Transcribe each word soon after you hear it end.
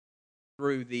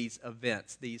through these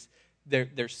events.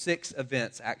 There's 6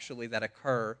 events, actually, that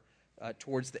occur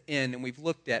towards the end, and we've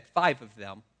looked at 5 of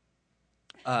them.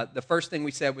 The first thing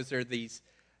we said was there are these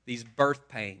birth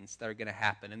pains that are going to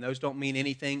happen, and those don't mean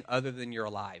anything other than you're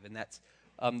alive, and that's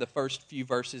the first few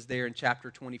verses there in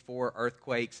chapter 24,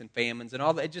 earthquakes and famines and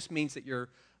all that. It just means that you're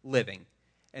living.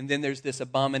 And then there's this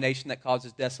abomination that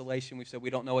causes desolation. We've said we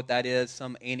don't know what that is,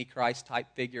 some Antichrist-type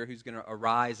figure who's going to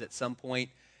arise at some point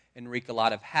and wreak a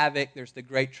lot of havoc. There's the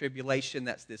Great Tribulation,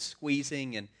 that's this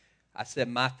squeezing, and I said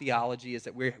my theology is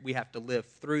that we have to live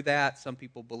through that. Some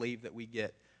people believe that we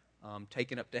get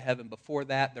taken up to heaven before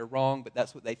that. They're wrong, but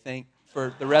that's what they think.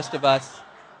 For the rest of us,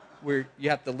 you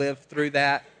have to live through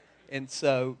that. And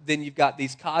so then you've got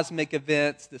these cosmic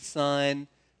events, the sun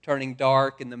turning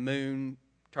dark and the moon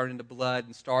turning to blood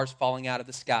and stars falling out of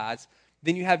the skies.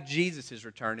 Then you have Jesus'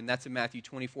 return, and that's in Matthew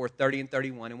 24, 30 and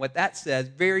 31. And what that says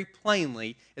very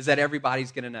plainly is that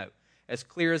everybody's going to know. As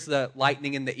clear as the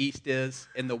lightning in the east is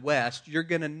in the west, you're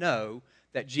going to know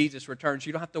that Jesus returns.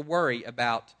 You don't have to worry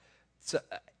about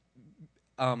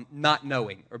not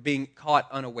knowing or being caught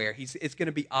unaware. It's going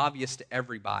to be obvious to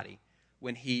everybody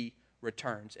when he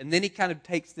returns. And then he kind of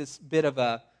takes this bit of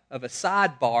a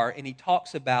sidebar, and he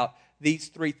talks about these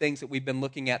 3 things that we've been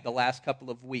looking at the last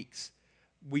couple of weeks.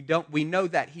 We know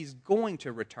that he's going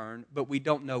to return, but we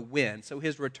don't know when. So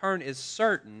his return is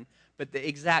certain, but the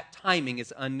exact timing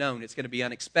is unknown. It's going to be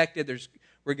unexpected.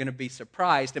 We're going to be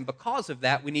surprised, and because of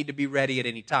that, we need to be ready at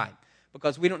any time.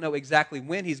 Because we don't know exactly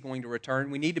when he's going to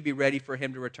return, we need to be ready for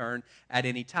him to return at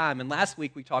any time. And last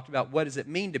week we talked about what does it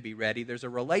mean to be ready. There's a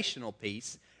relational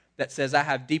piece that says I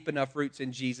have deep enough roots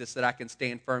in Jesus that I can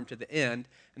stand firm to the end.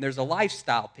 And there's a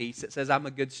lifestyle piece that says I'm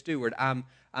a good steward. I'm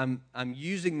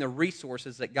using the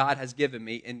resources that God has given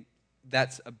me, and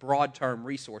that's a broad term,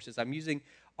 resources. I'm using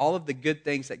all of the good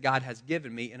things that God has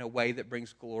given me in a way that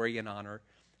brings glory and honor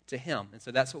to him. And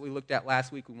so that's what we looked at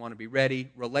last week. We want to be ready,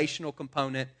 relational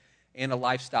component and a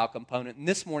lifestyle component. And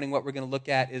this morning what we're going to look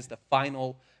at is the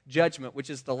final judgment, which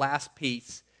is the last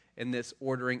piece in this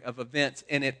ordering of events.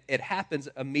 And it happens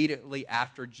immediately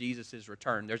after Jesus'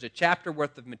 return. There's a chapter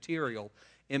worth of material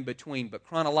in between, but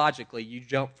chronologically you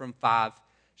jump from 5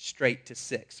 straight to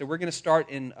 6. So we're going to start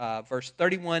in verse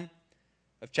 31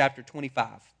 of chapter 25.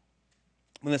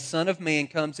 When the Son of Man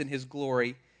comes in his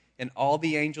glory and all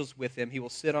the angels with him, he will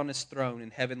sit on his throne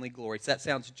in heavenly glory. So that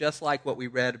sounds just like what we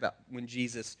read about when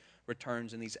Jesus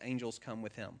returns and these angels come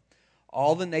with him.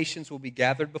 All the nations will be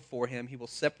gathered before him. He will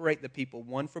separate the people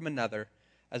one from another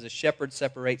as a shepherd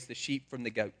separates the sheep from the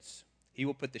goats. He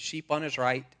will put the sheep on his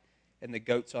right and the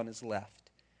goats on his left.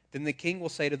 Then the king will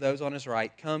say to those on his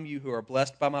right, "Come, you who are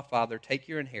blessed by my Father, take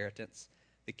your inheritance,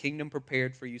 the kingdom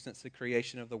prepared for you since the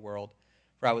creation of the world.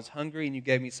 For I was hungry, and you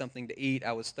gave me something to eat.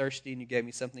 I was thirsty, and you gave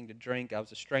me something to drink. I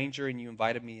was a stranger, and you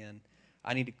invited me in.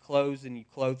 I needed clothes, and you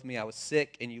clothed me. I was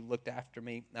sick, and you looked after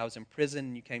me. I was in prison,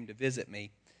 and you came to visit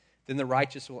me." Then the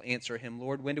righteous will answer him,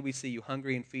 "Lord, when did we see you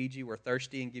hungry and feed you, or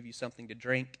thirsty and give you something to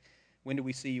drink? When did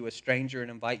we see you a stranger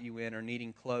and invite you in, or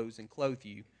needing clothes and clothe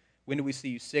you? When did we see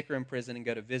you sick or in prison and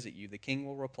go to visit you?" The king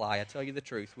will reply, "I tell you the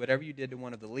truth, whatever you did to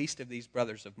one of the least of these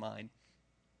brothers of mine,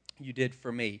 you did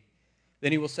for me."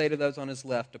 Then he will say to those on his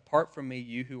left, "Depart from me,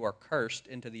 you who are cursed,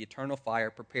 into the eternal fire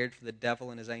prepared for the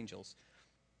devil and his angels.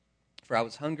 For I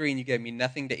was hungry, and you gave me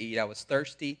nothing to eat. I was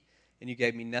thirsty, and you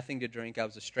gave me nothing to drink. I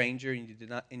was a stranger, and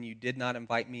you did not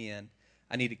invite me in.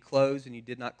 I needed clothes, and you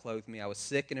did not clothe me. I was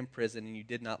sick and in prison, and you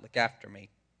did not look after me."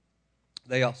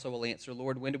 They also will answer,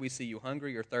 "Lord, when did we see you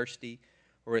hungry or thirsty,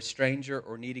 or a stranger,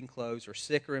 or needing clothes, or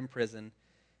sick or in prison,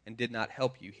 and did not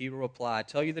help you?" He will reply, "I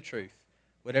tell you the truth,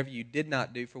 whatever you did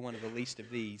not do for one of the least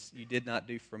of these, you did not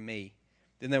do for me."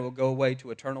 Then they will go away to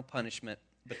eternal punishment,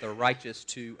 but the righteous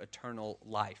to eternal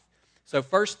life. So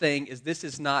first thing is, this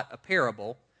is not a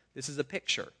parable. This is a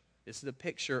picture. This is a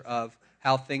picture of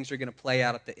how things are going to play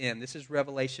out at the end. This is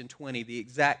Revelation 20, the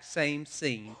exact same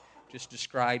scene, just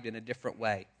described in a different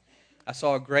way. "I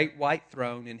saw a great white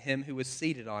throne, and him who was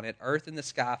seated on it. Earth and the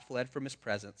sky fled from his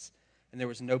presence, and there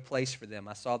was no place for them.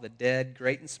 I saw the dead,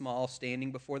 great and small,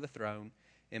 standing before the throne,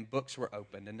 and books were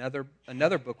opened.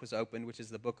 Another book was opened, which is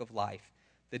the book of life.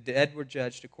 The dead were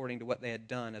judged according to what they had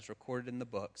done, as recorded in the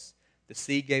books. The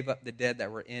sea gave up the dead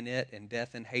that were in it, and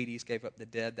death and Hades gave up the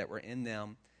dead that were in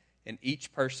them, and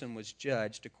each person was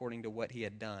judged according to what he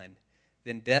had done.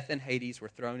 Then death and Hades were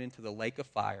thrown into the lake of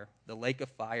fire. The lake of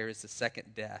fire is the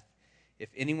second death. If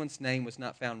anyone's name was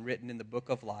not found written in the book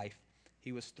of life,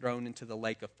 he was thrown into the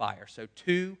lake of fire." So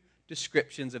 2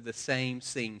 descriptions of the same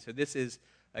scene. So this is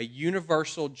a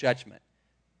universal judgment.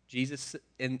 Jesus,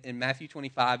 in Matthew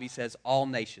 25, he says all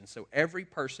nations. So every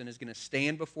person is going to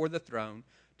stand before the throne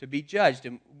to be judged.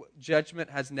 And judgment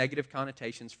has negative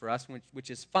connotations for us, which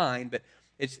is fine, but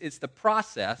it's the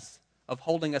process of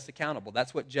holding us accountable.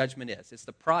 That's what judgment is. It's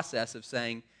the process of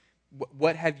saying,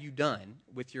 what have you done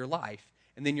with your life?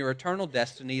 And then your eternal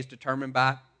destiny is determined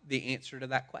by the answer to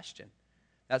that question.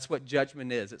 That's what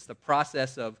judgment is. It's the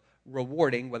process of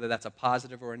rewarding, whether that's a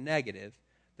positive or a negative,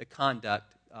 the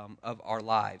conduct of our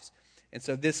lives. And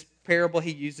so this parable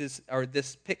he uses, or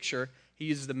this picture, he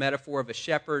uses the metaphor of a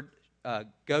shepherd.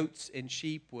 Goats and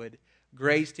sheep would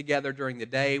graze together during the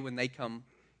day. When they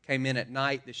came in at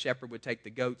night, the shepherd would take the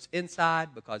goats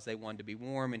inside because they wanted to be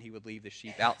warm, and he would leave the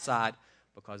sheep outside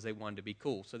because they wanted to be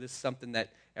cool. So this is something that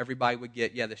everybody would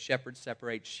get. Yeah, the shepherd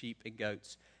separates sheep and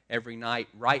goats every night.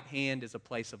 Right hand is a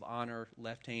place of honor.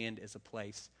 Left hand is a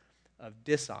place of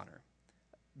dishonor.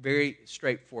 Very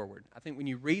straightforward. I think when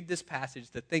you read this passage,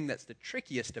 the thing that's the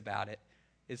trickiest about it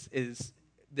is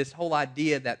this whole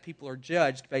idea that people are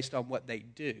judged based on what they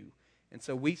do. And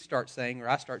so I start saying,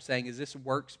 is this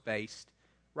works-based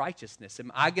righteousness? Am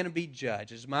I going to be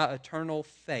judged? Is my eternal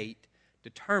fate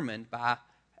determined by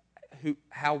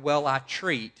how well I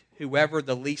treat whoever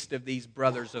the least of these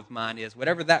brothers of mine is?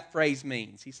 Whatever that phrase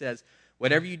means. He says,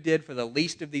 whatever you did for the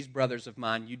least of these brothers of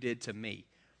mine, you did to me.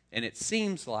 And it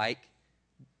seems like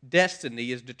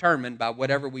destiny is determined by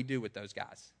whatever we do with those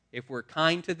guys. If we're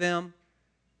kind to them,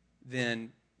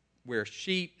 then we're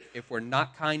sheep. If we're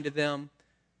not kind to them,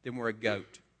 then we're a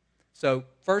goat. So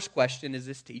first question, is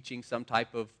this teaching some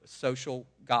type of social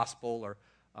gospel or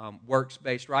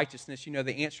works-based righteousness? You know,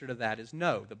 the answer to that is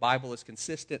no. The Bible is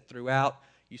consistent throughout.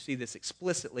 You see this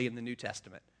explicitly in the New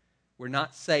Testament. We're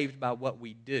not saved by what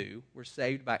we do. We're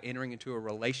saved by entering into a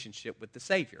relationship with the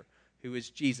Savior, who is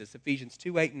Jesus. Ephesians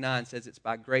 2:8-9 says it's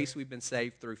by grace we've been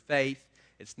saved through faith.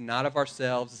 It's not of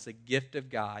ourselves. It's a gift of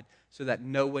God, so that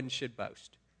no one should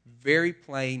boast. Very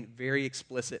plain, very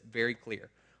explicit, very clear.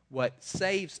 What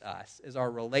saves us is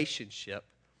our relationship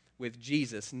with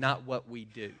Jesus, not what we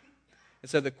do. And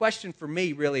so the question for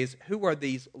me really is, who are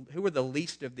the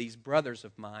least of these brothers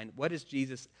of mine? What is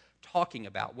Jesus talking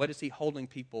about? What is he holding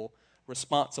people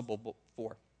responsible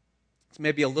for? It's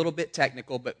maybe a little bit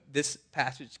technical, but this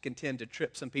passage can tend to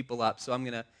trip some people up, so I'm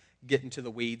going to get into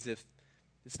the weeds. If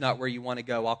it's not where you want to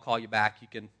go, I'll call you back. You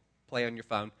can play on your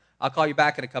phone. I'll call you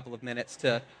back in a couple of minutes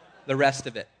to the rest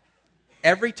of it.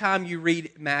 Every time you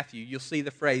read Matthew, you'll see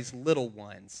the phrase little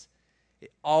ones.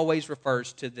 It always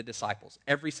refers to the disciples,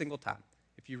 every single time.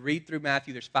 If you read through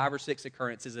Matthew, there's 5 or 6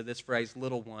 occurrences of this phrase,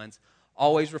 little ones,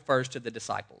 always refers to the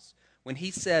disciples. When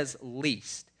he says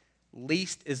least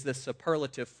is the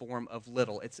superlative form of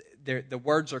little. The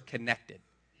words are connected.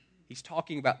 He's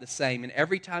talking about the same. And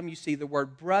every time you see the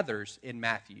word brothers in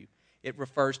Matthew, it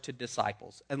refers to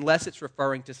disciples, unless it's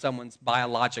referring to someone's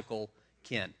biological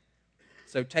kin.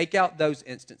 So take out those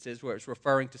instances where it's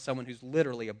referring to someone who's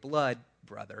literally a blood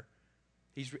brother.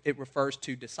 It refers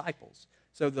to disciples.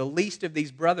 So the least of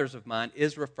these brothers of mine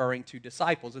is referring to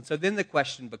disciples. And so then the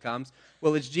question becomes,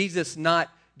 well, is Jesus not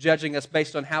judging us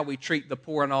based on how we treat the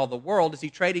poor in all the world? Is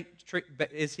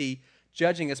he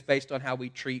judging us based on how we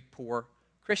treat poor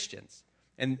Christians?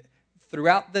 And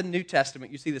throughout the New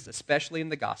Testament, you see this especially in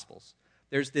the Gospels.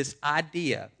 There's this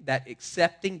idea that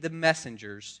accepting the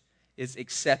messengers is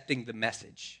accepting the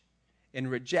message,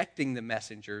 and rejecting the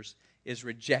messengers is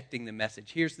rejecting the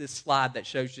message. Here's this slide that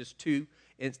shows just 2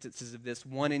 instances of this,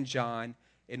 one in John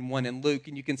and one in Luke,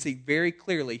 and you can see very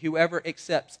clearly, whoever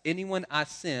accepts anyone I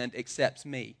send accepts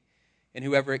me, and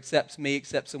whoever accepts me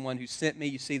accepts the one who sent me.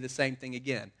 You see the same thing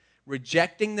again.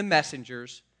 Rejecting the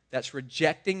messengers, that's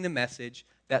rejecting the message,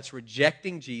 that's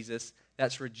rejecting Jesus,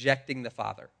 that's rejecting the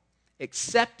Father.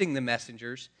 Accepting the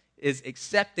messengers is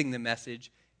accepting the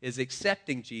message, is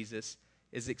accepting Jesus,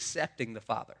 is accepting the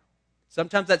Father.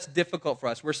 Sometimes that's difficult for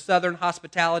us. We're Southern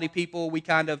hospitality people.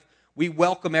 We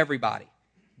welcome everybody.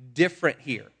 Different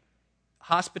here.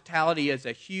 Hospitality is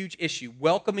a huge issue.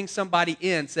 Welcoming somebody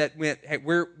in said, hey,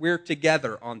 we're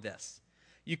together on this.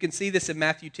 You can see this in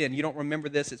Matthew 10. You don't remember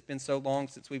this. It's been so long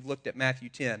since we've looked at Matthew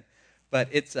 10. But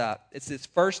it's his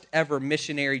first ever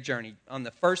missionary journey. On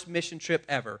the first mission trip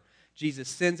ever, Jesus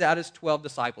sends out his 12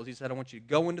 disciples. He said, I want you to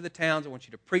go into the towns. I want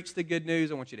you to preach the good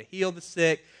news. I want you to heal the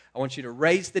sick. I want you to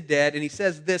raise the dead. And he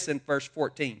says this in verse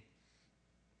 14.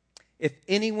 If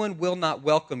anyone will not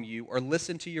welcome you or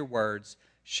listen to your words,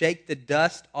 shake the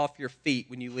dust off your feet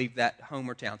when you leave that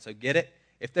home or town. So get it?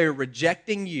 If they're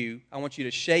rejecting you, I want you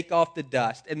to shake off the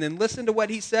dust. And then listen to what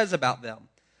he says about them.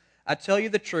 I tell you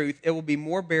the truth, it will be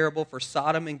more bearable for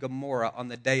Sodom and Gomorrah on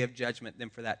the day of judgment than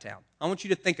for that town. I want you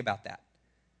to think about that.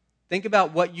 Think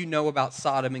about what you know about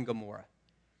Sodom and Gomorrah.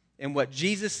 And what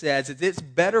Jesus says is it's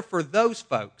better for those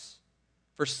folks,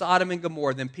 for Sodom and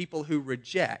Gomorrah than people who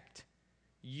reject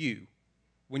you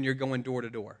when you're going door to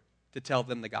door to tell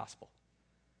them the gospel.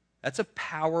 That's a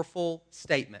powerful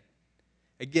statement.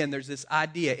 Again, there's this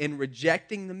idea in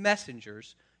rejecting the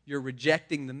messengers, you're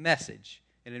rejecting the message.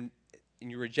 And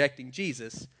you're rejecting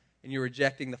Jesus, and you're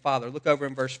rejecting the Father. Look over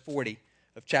in verse 40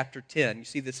 of chapter 10. You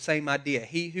see the same idea.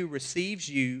 He who receives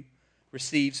you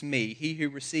receives me. He who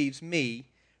receives me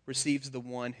receives the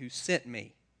one who sent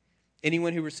me.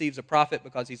 Anyone who receives a prophet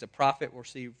because he's a prophet will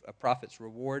receive a prophet's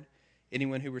reward.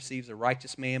 Anyone who receives a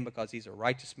righteous man because he's a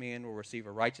righteous man will receive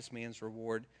a righteous man's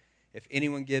reward. If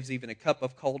anyone gives even a cup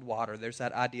of cold water, there's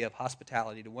that idea of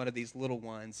hospitality to one of these little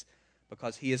ones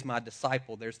because he is my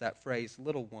disciple. There's that phrase,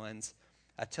 little ones.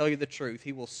 I tell you the truth,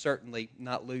 he will certainly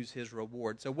not lose his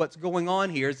reward. So what's going on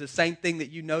here is the same thing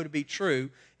that you know to be true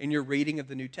in your reading of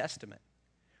the New Testament.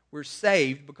 We're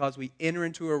saved because we enter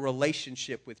into a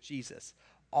relationship with Jesus.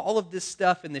 All of this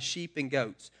stuff in the sheep and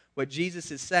goats, what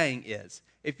Jesus is saying is,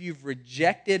 if you've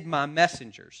rejected my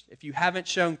messengers, if you haven't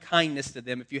shown kindness to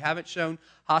them, if you haven't shown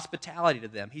hospitality to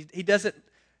them,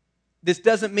 this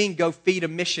doesn't mean go feed a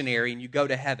missionary and you go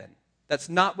to heaven. That's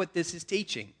not what this is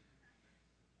teaching.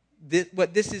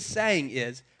 What this is saying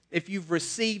is, if you've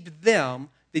received them,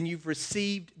 then you've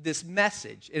received this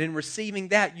message. And in receiving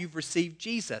that, you've received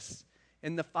Jesus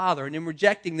and the Father. And in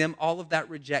rejecting them, all of that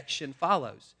rejection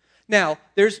follows. Now,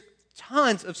 there's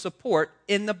tons of support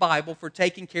in the Bible for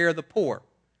taking care of the poor.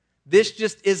 This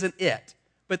just isn't it.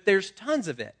 But there's tons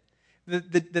of it.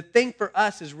 The thing for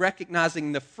us is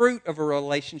recognizing the fruit of a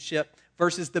relationship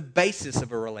versus the basis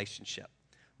of a relationship.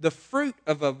 The fruit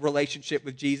of a relationship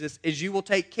with Jesus is you will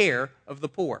take care of the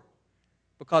poor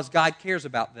because God cares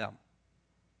about them.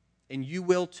 And you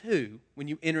will too when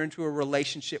you enter into a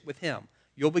relationship with Him.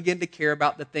 You'll begin to care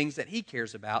about the things that He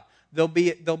cares about. There'll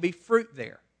be fruit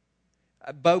there.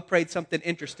 Bo prayed something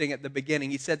interesting at the beginning.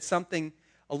 He said something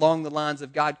along the lines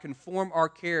of, God, conform our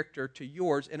character to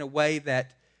yours in a way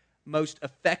that most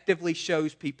effectively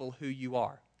shows people who you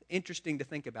are. Interesting to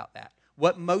think about that.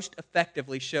 What most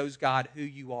effectively shows God who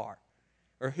you are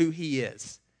or who He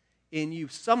is in you.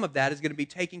 Some of that is going to be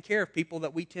taking care of people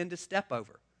that we tend to step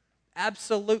over.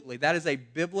 Absolutely. That is a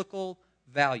biblical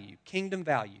value, kingdom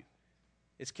value,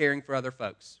 is caring for other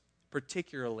folks,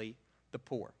 particularly the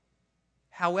poor.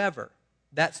 However,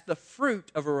 that's the fruit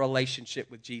of a relationship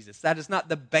with Jesus. That is not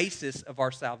the basis of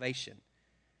our salvation.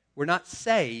 We're not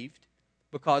saved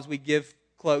because we give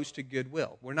clothes to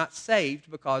Goodwill. We're not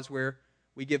saved because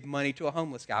we give money to a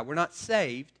homeless guy. We're not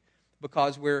saved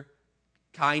because we're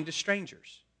kind to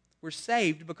strangers. We're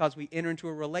saved because we enter into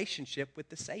a relationship with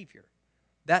the Savior.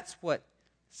 That's what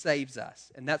saves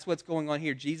us. And that's what's going on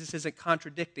here. Jesus isn't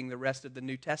contradicting the rest of the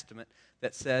New Testament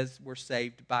that says we're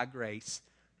saved by grace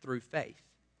through faith.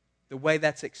 The way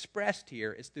that's expressed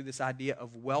here is through this idea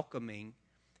of welcoming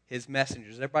His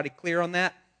messengers. Is everybody clear on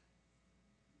that?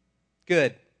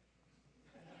 Good.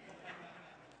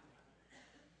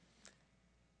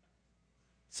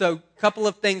 So, a couple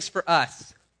of things for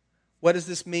us. What does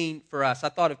this mean for us? I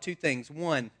thought of two things.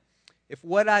 One, if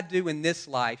what I do in this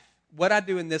life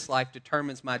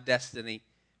determines my destiny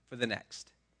for the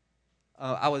next.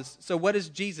 So what does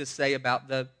Jesus say about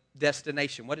the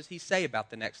destination? What does He say about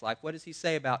the next life? What does He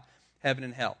say about heaven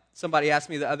and hell? Somebody asked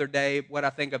me the other day what I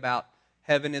think about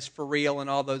Heaven is for Real and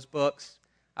all those books.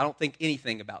 I don't think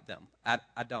anything about them. I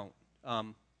don't.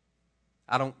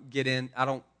 I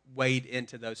don't wade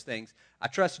into those things. I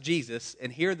trust Jesus,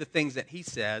 and here are the things that He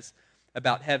says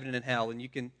about heaven and hell, and you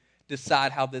can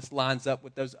decide how this lines up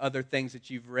with those other things that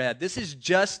you've read. This is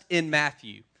just in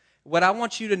Matthew. What I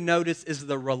want you to notice is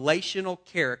the relational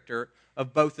character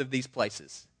of both of these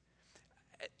places.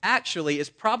 Actually, it's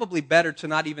probably better to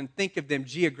not even think of them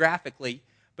geographically,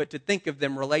 but to think of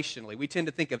them relationally. We tend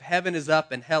to think of heaven is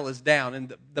up and hell is down,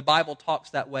 and the Bible talks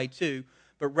that way too.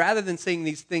 But rather than seeing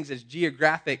these things as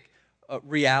geographic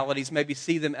realities, maybe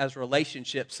see them as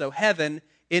relationships. So heaven,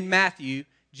 in Matthew,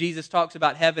 Jesus talks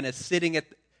about heaven as sitting at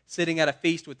a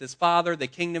feast with His Father, the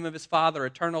kingdom of His Father,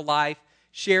 eternal life,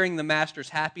 sharing the Master's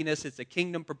happiness. It's a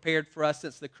kingdom prepared for us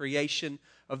since the creation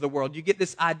of the world. You get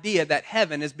this idea that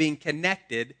heaven is being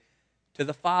connected to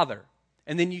the Father.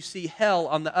 And then you see hell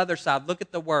on the other side. Look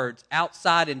at the words.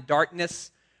 Outside in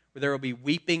darkness, where there will be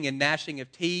weeping and gnashing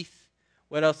of teeth.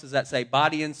 What else does that say?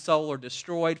 Body and soul are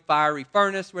destroyed. Fiery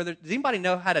furnace. Does anybody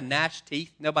know how to gnash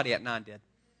teeth? Nobody at 9 did.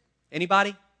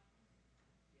 Anybody?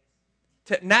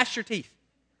 To gnash your teeth.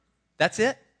 That's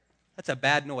it? That's a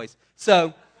bad noise.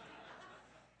 So,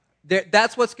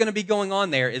 that's what's going to be going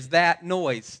on there, is that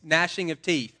noise, gnashing of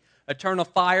teeth. Eternal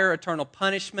fire, eternal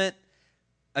punishment,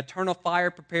 eternal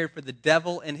fire prepared for the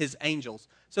devil and his angels.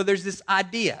 So there's this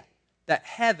idea that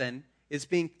heaven is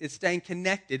staying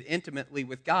connected intimately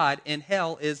with God, and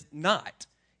hell is not.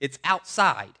 It's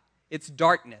outside. It's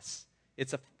darkness.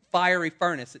 It's a fiery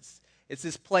furnace. It's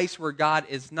this place where God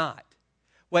is not.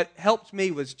 What helped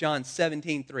me was John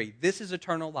 17:3. This is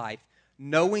eternal life,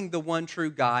 knowing the one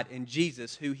true God and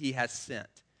Jesus who he has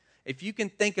sent. If you can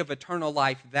think of eternal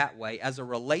life that way, as a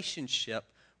relationship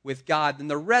with God, then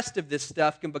the rest of this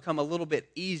stuff can become a little bit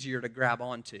easier to grab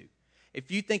onto. If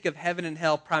you think of heaven and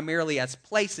hell primarily as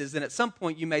places, then at some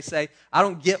point you may say, I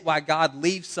don't get why God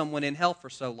leaves someone in hell for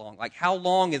so long. Like, how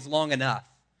long is long enough?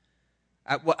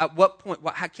 At what point,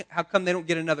 how come they don't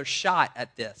get another shot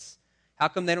at this? How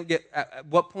come they don't get, at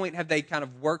what point have they kind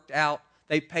of worked out,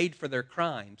 they paid for their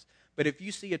crimes? But if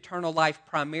you see eternal life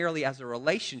primarily as a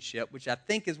relationship, which I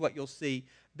think is what you'll see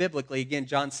biblically, again,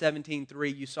 John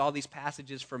 17:3, you saw these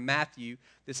passages from Matthew,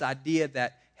 this idea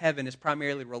that heaven is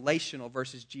primarily relational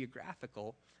versus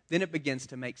geographical, then it begins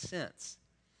to make sense.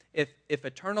 If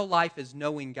eternal life is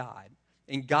knowing God,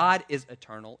 and God is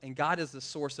eternal, and God is the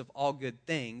source of all good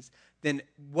things, then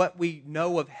what we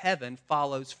know of heaven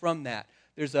follows from that.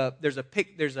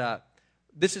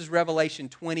 This is Revelation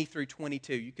 20 through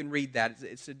 22. You can read that.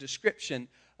 It's a description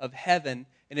of heaven,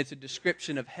 and it's a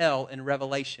description of hell in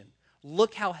Revelation.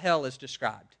 Look how hell is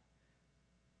described.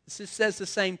 This says the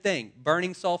same thing.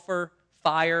 Burning sulfur,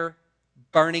 fire,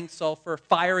 burning sulfur,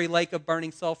 fiery lake of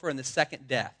burning sulfur, and the second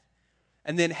death.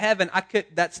 And then heaven,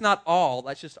 that's not all.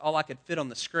 That's just all I could fit on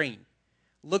the screen.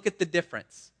 Look at the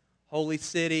difference. Holy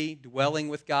city, dwelling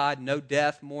with God, no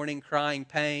death, mourning, crying,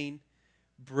 pain,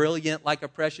 brilliant like a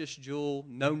precious jewel,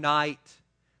 no night,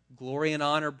 glory and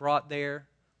honor brought there,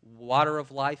 water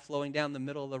of life flowing down the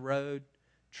middle of the road,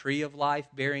 tree of life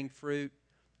bearing fruit,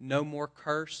 no more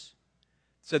curse.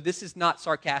 So this is not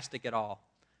sarcastic at all.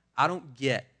 I don't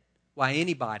get why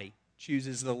anybody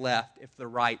chooses the left if the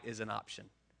right is an option.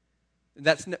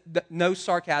 That's no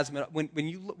sarcasm.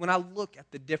 When I look at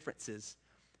the differences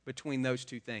between those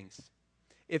two things,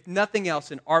 if nothing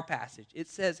else in our passage, it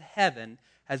says heaven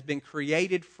has been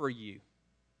created for you.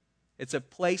 It's a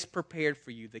place prepared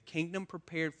for you, the kingdom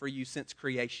prepared for you since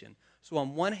creation. So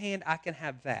on one hand, I can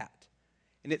have that.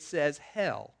 And it says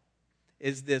hell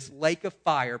is this lake of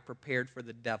fire prepared for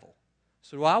the devil.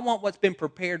 So do I want what's been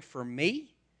prepared for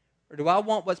me, or do I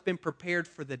want what's been prepared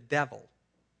for the devil?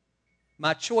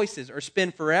 My choices are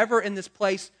spend forever in this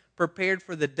place prepared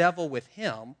for the devil with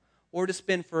him, or to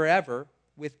spend forever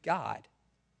with God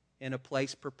in a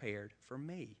place prepared for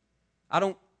me. I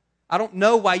don't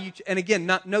know why you, and again,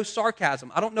 no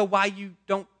sarcasm. I don't know why you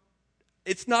don't,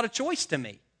 it's not a choice to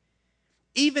me.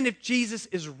 Even if Jesus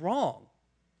is wrong,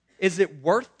 is it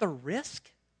worth the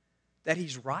risk that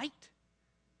he's right?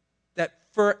 That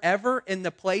forever in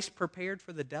the place prepared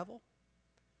for the devil?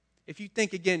 If you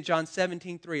think again, John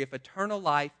 17:3, if eternal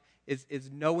life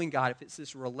is knowing God, if it's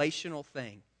this relational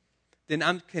thing, then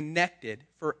I'm connected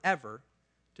forever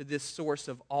to this source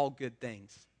of all good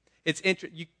things.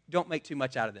 You don't make too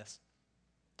much out of this.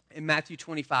 In Matthew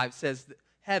 25, it says that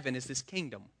heaven is this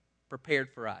kingdom prepared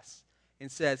for us.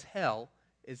 And says hell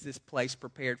is this place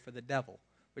prepared for the devil,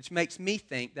 which makes me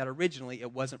think that originally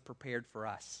it wasn't prepared for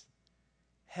us.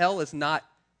 Hell is not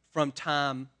from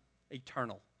time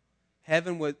eternal.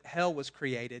 Hell was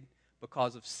created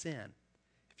because of sin.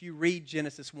 If you read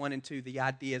Genesis 1 and 2, the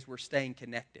idea is we're staying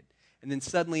connected. And then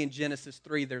suddenly in Genesis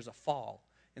 3, there's a fall.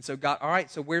 And so God, all right,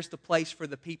 so where's the place for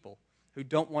the people who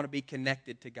don't want to be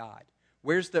connected to God?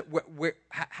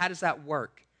 How does that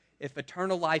work? If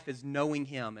eternal life is knowing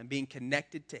him and being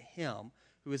connected to him,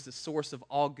 who is the source of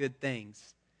all good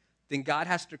things, then God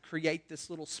has to create this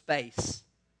little space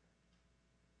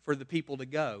for the people to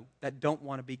go that don't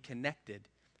want to be connected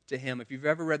to him. If you've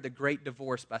ever read The Great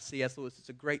Divorce by C.S. Lewis, it's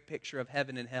a great picture of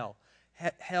heaven and hell.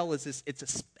 Hell is this, it's a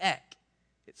speck.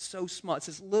 It's so small. It's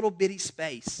this little bitty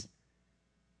space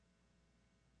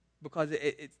because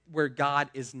it's where God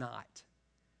is not.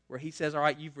 Where he says, all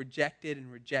right, you've rejected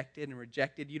and rejected and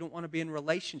rejected. You don't want to be in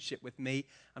relationship with me.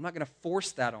 I'm not going to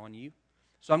force that on you.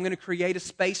 So I'm going to create a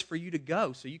space for you to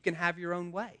go so you can have your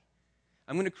own way.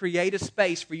 I'm going to create a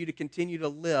space for you to continue to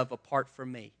live apart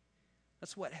from me.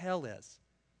 That's what hell is.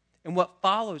 And what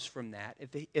follows from that,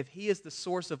 if he is the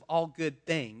source of all good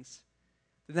things,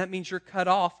 then that means you're cut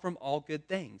off from all good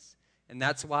things. And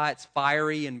that's why it's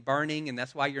fiery and burning, and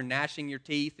that's why you're gnashing your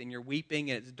teeth and you're weeping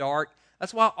and it's dark.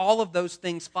 That's why all of those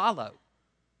things follow.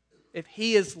 If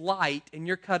he is light and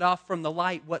you're cut off from the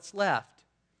light, what's left?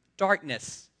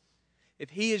 Darkness. If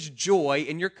he is joy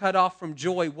and you're cut off from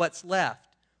joy, what's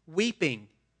left? Weeping.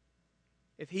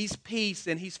 If he's peace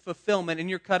and he's fulfillment and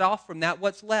you're cut off from that,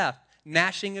 what's left?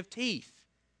 Gnashing of teeth.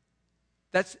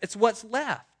 It's what's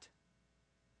left.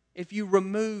 if you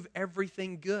remove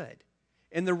everything good.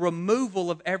 And the removal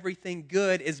of everything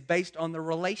good is based on the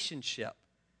relationship.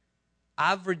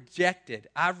 I've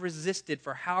resisted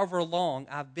for however long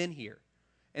I've been here.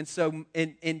 And so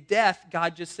in death,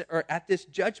 God just, or at this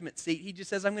judgment seat, he just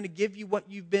says, I'm going to give you what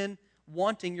you've been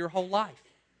wanting your whole life.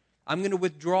 I'm going to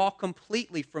withdraw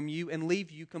completely from you and leave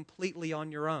you completely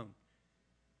on your own,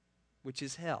 which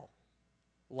is hell,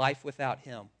 life without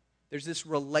him. There's this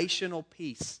relational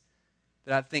piece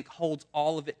that I think holds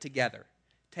all of it together.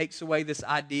 Takes away this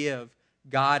idea of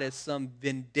God as some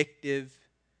vindictive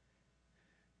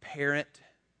parent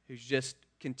who's just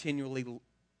continually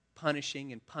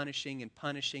punishing and punishing and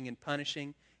punishing and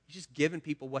punishing. He's just giving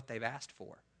people what they've asked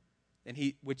for,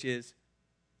 which is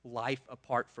life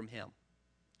apart from him.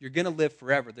 You're going to live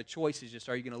forever. The choice is just,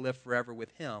 are you going to live forever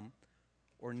with him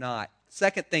or not?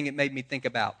 Second thing it made me think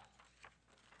about.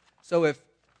 So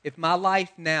if my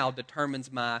life now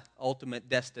determines my ultimate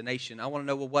destination, I want to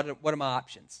know, well, what are my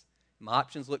options? My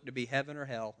options look to be heaven or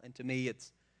hell, and to me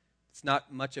it's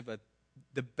not much of a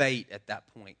debate at that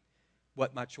point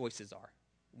what my choices are.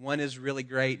 One is really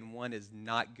great and one is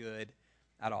not good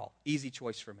at all. Easy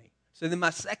choice for me. So then my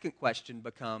second question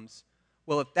becomes,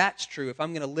 well, if that's true, if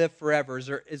I'm going to live forever,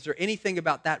 is there anything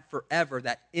about that forever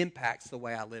that impacts the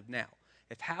way I live now?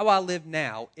 If how I live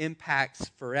now impacts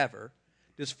forever,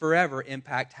 does forever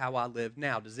impact how I live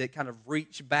now? Does it kind of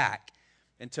reach back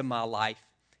into my life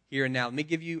here and now? Let me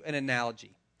give you an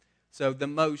analogy. So the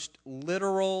most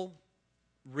literal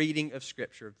reading of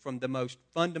Scripture from the most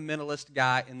fundamentalist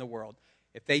guy in the world,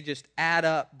 if they just add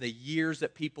up the years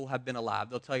that people have been alive,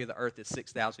 they'll tell you the earth is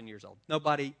 6,000 years old.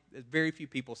 Very few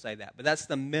people say that, but that's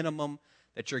the minimum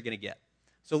that you're going to get.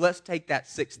 So let's take that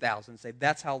 6,000 and say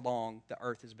that's how long the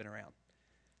earth has been around.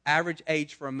 Average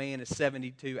age for a man is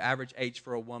 72. Average age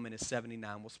for a woman is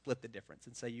 79. We'll split the difference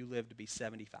and say you live to be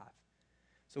 75.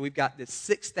 So we've got this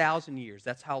 6,000 years.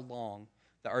 That's how long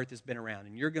the earth has been around.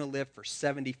 And you're going to live for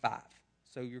 75.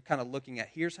 So you're kind of looking at,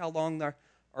 here's how long the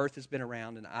earth has been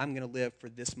around, and I'm going to live for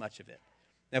this much of it.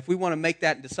 Now, if we want to make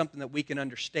that into something that we can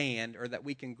understand or that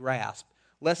we can grasp,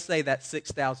 let's say that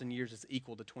 6,000 years is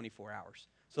equal to 24 hours.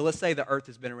 So let's say the earth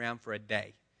has been around for a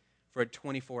day, for a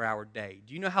 24-hour day.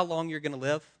 Do you know how long you're going to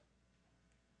live?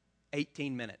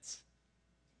 18 minutes.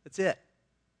 That's it.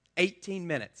 18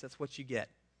 minutes. That's what you get.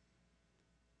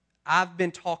 I've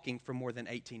been talking for more than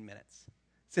 18 minutes.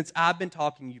 Since I've been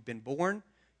talking, you've been born,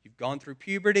 you've gone through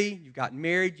puberty, you've gotten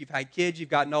married, you've had kids, you've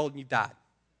gotten old, and you've died.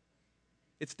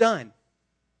 It's done.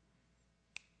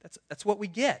 That's what we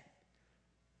get.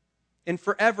 And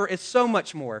forever is so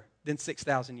much more than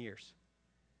 6,000 years.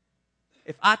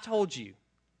 If I told you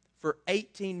for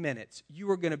 18 minutes you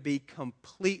were going to be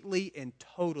completely and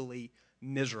totally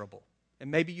miserable,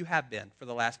 and maybe you have been for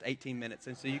the last 18 minutes,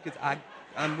 and so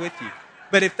I'm with you.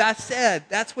 But if I said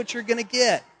that's what you're going to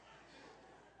get,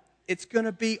 it's going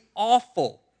to be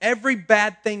awful. Every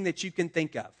bad thing that you can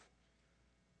think of.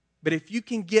 But if you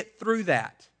can get through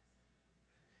that,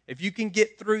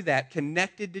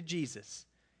 connected to Jesus,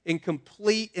 in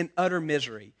complete and utter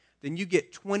misery, then you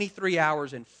get 23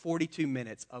 hours and 42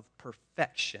 minutes of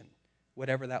perfection,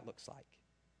 whatever that looks like.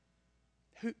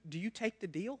 Do you take the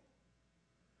deal?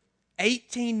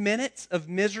 18 minutes of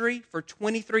misery for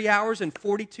 23 hours and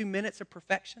 42 minutes of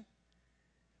perfection?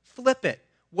 Flip it.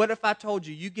 What if I told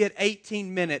you get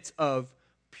 18 minutes of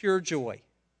pure joy,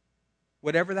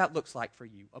 whatever that looks like for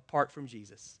you, apart from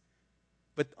Jesus?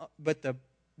 But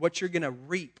what you're going to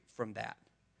reap from that,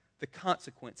 the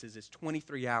consequences is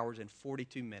 23 hours and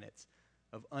 42 minutes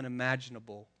of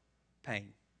unimaginable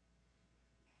pain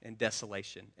and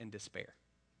desolation and despair.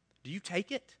 Do you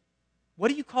take it? What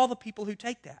do you call the people who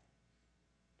take that?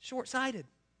 Short-sighted.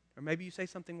 Or maybe you say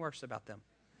something worse about them.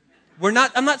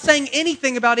 I'm not saying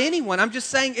anything about anyone. I'm just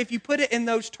saying if you put it in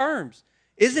those terms,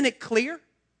 isn't it clear?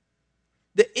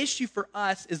 The issue for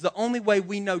us is the only way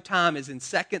we know time is in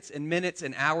seconds and minutes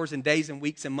and hours and days and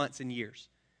weeks and months and years.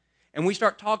 And we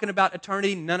start talking about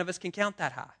eternity, none of us can count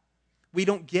that high. We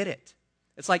don't get it.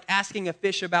 It's like asking a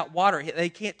fish about water. They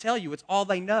can't tell you. It's all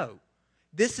they know.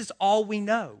 This is all we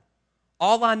know.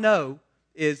 All I know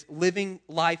is living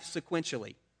life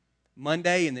sequentially.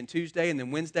 Monday and then Tuesday and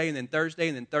then Wednesday and then Thursday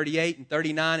and then 38 and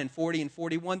 39 and 40 and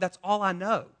 41. That's all I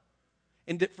know.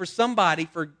 And for somebody,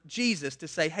 for Jesus to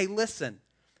say, hey, listen,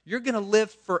 you're going to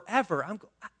live forever.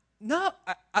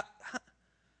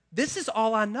 This is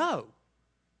all I know.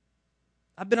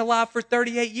 I've been alive for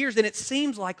 38 years and it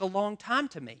seems like a long time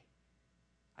to me.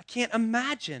 I can't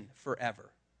imagine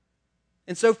forever.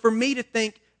 And so for me to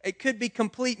think it could be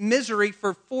complete misery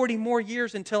for 40 more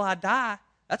years until I die,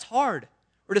 that's hard.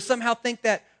 Or to somehow think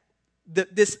that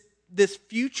this this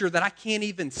future that I can't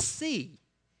even see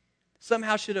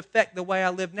somehow should affect the way I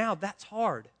live now. That's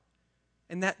hard.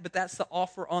 But that's the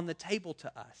offer on the table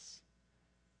to us.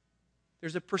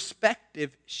 There's a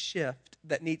perspective shift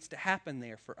that needs to happen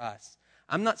there for us.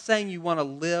 I'm not saying you want to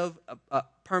live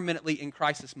permanently in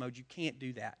crisis mode. You can't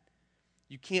do that.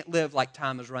 You can't live like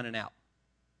time is running out.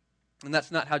 And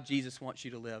that's not how Jesus wants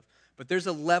you to live. But there's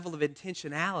a level of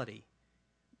intentionality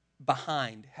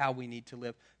behind how we need to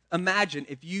live. Imagine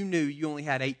if you knew you only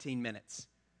had 18 minutes.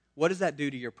 What does that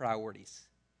do to your priorities?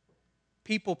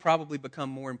 People probably become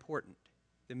more important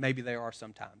than maybe they are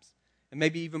sometimes. And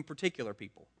maybe even particular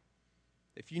people.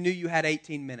 If you knew you had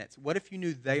 18 minutes, what if you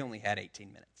knew they only had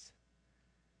 18 minutes?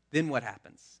 Then what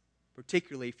happens?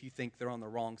 Particularly if you think they're on the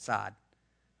wrong side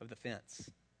of the fence.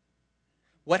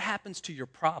 What happens to your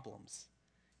problems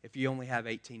if you only have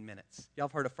 18 minutes? Y'all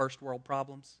have heard of first world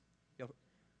problems? You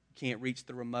can't reach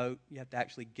the remote. You have to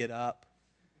actually get up.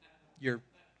 Your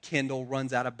Kindle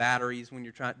runs out of batteries when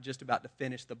you're just about to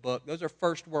finish the book. Those are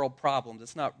first world problems.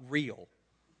 It's not real.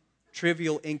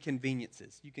 Trivial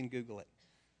inconveniences. You can Google it.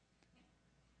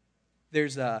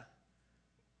 There's some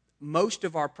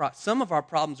of our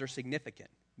problems are significant.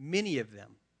 Many of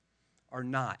them are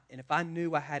not. And if I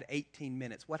knew I had 18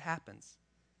 minutes, what happens?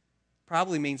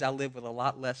 Probably means I live with a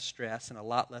lot less stress and a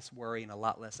lot less worry and a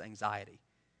lot less anxiety.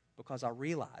 Because I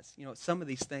realize, some of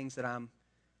these things that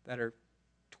are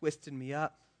twisting me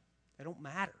up, they don't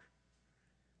matter.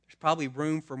 There's probably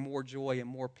room for more joy and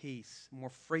more peace, more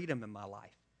freedom in my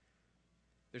life.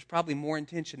 There's probably more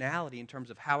intentionality in terms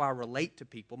of how I relate to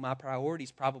people. My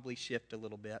priorities probably shift a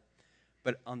little bit.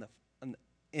 But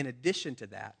in addition to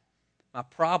that, my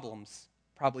problems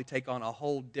probably take on a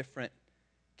whole different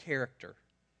character.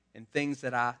 And things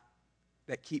that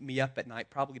keep me up at night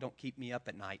probably don't keep me up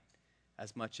at night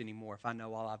as much anymore if I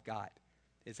know all I've got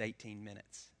is 18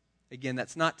 minutes. Again,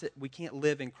 we can't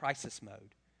live in crisis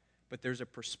mode. But there's a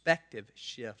perspective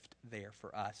shift there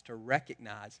for us to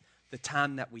recognize the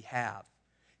time that we have.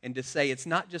 And to say it's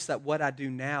not just that what I do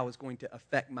now is going to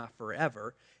affect my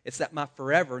forever. It's that my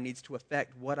forever needs to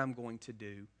affect what I'm going to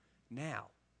do now.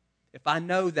 If I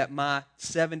know that my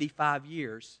 75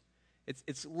 years,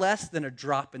 it's less than a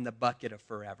drop in the bucket of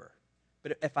forever.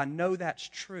 But if I know that's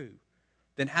true,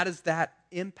 then how does that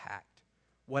impact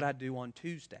what I do on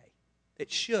Tuesday?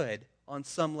 It should on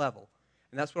some level.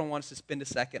 And that's what I want us to spend a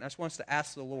second. I just want us to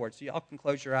ask the Lord. So y'all can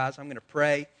close your eyes. I'm going to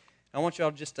pray. I want y'all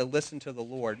just to listen to the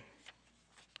Lord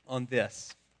on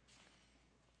this.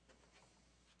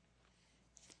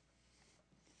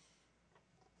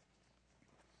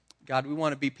 God, we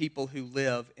want to be people who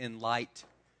live in light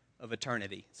of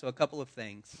eternity. So a couple of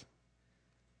things.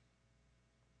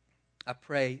 I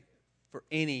pray for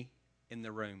any in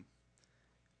the room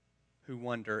who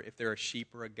wonder if they're a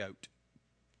sheep or a goat.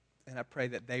 And I pray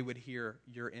that they would hear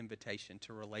your invitation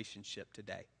to relationship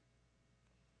today.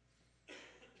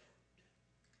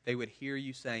 They would hear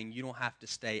you saying, you don't have to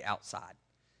stay outside.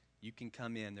 You can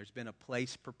come in. There's been a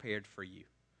place prepared for you.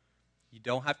 You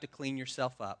don't have to clean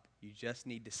yourself up. You just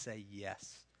need to say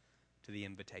yes to the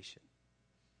invitation.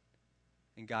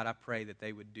 And God, I pray that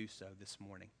they would do so this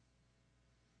morning.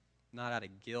 Not out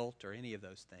of guilt or any of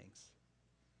those things,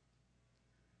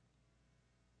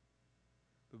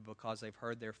 but because they've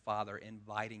heard their Father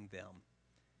inviting them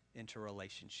into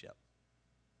relationship.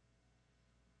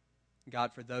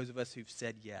 God, for those of us who've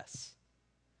said yes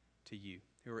to you,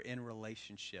 who are in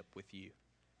relationship with you,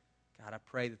 God, I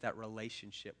pray that that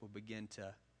relationship will begin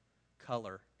to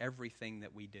color everything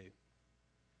that we do.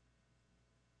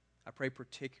 I pray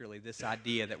particularly this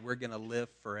idea that we're going to live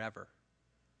forever.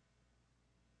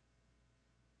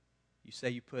 You say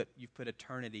you've put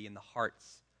eternity in the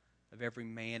hearts of every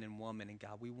man and woman, and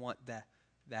God, we want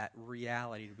that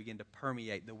reality to begin to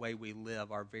permeate the way we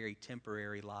live our very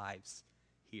temporary lives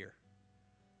here.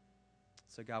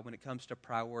 So God, when it comes to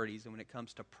priorities and when it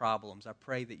comes to problems, I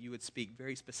pray that you would speak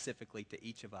very specifically to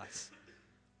each of us.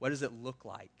 What does it look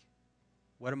like?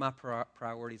 What do my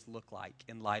priorities look like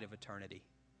in light of eternity?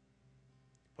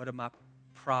 What do my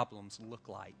problems look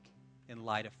like in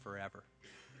light of forever?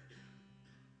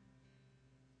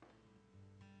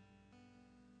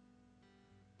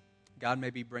 God may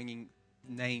be bringing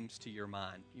names to your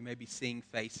mind. You may be seeing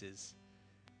faces.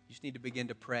 You just need to begin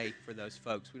to pray for those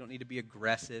folks. We don't need to be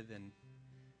aggressive and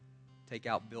take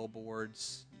out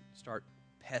billboards, start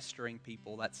pestering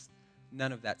people.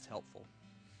 None of that's helpful.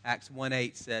 Acts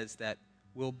 1:8 says that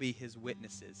we'll be his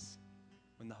witnesses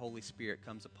when the Holy Spirit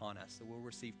comes upon us, so we'll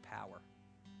receive power.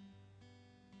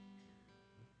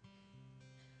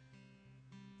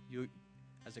 You,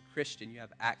 as a Christian, you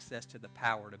have access to the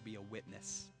power to be a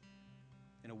witness.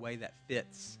 in a way that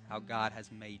fits how God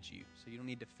has made you. So you don't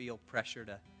need to feel pressure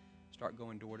to start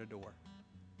going door to door.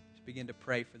 Just begin to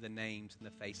pray for the names and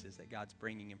the faces that God's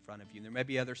bringing in front of you. And there may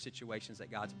be other situations that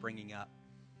God's bringing up,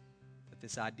 but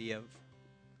this idea of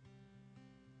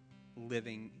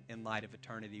living in light of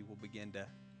eternity will begin to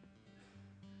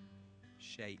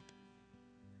shape.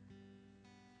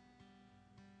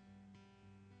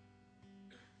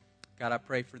 God, I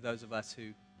pray for those of us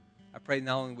who, I pray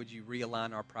not only would you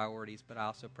realign our priorities, but I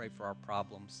also pray for our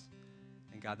problems.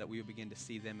 And God, that we would begin to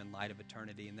see them in light of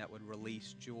eternity, and that would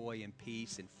release joy and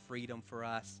peace and freedom for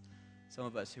us. Some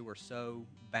of us who are so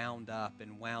bound up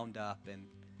and wound up and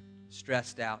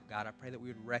stressed out, God, I pray that we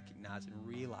would recognize and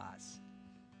realize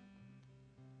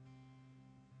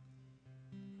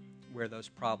where those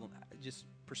problems, just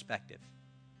perspective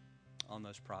on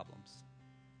those problems.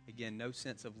 Again, no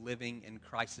sense of living in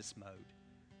crisis mode.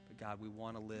 But God, we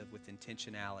want to live with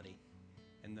intentionality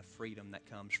and the freedom that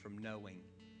comes from knowing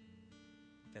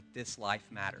that this life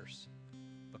matters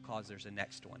because there's a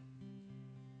next one.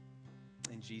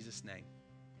 In Jesus' name,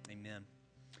 amen.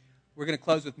 We're going to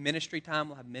close with ministry time.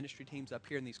 We'll have ministry teams up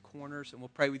here in these corners, and we'll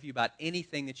pray with you about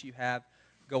anything that you have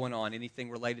going on, anything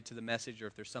related to the message, or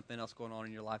if there's something else going on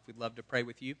in your life, we'd love to pray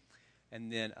with you.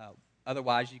 And then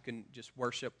otherwise, you can just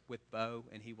worship with Bo,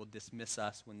 and he will dismiss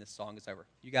us when this song is over.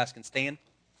 You guys can stand.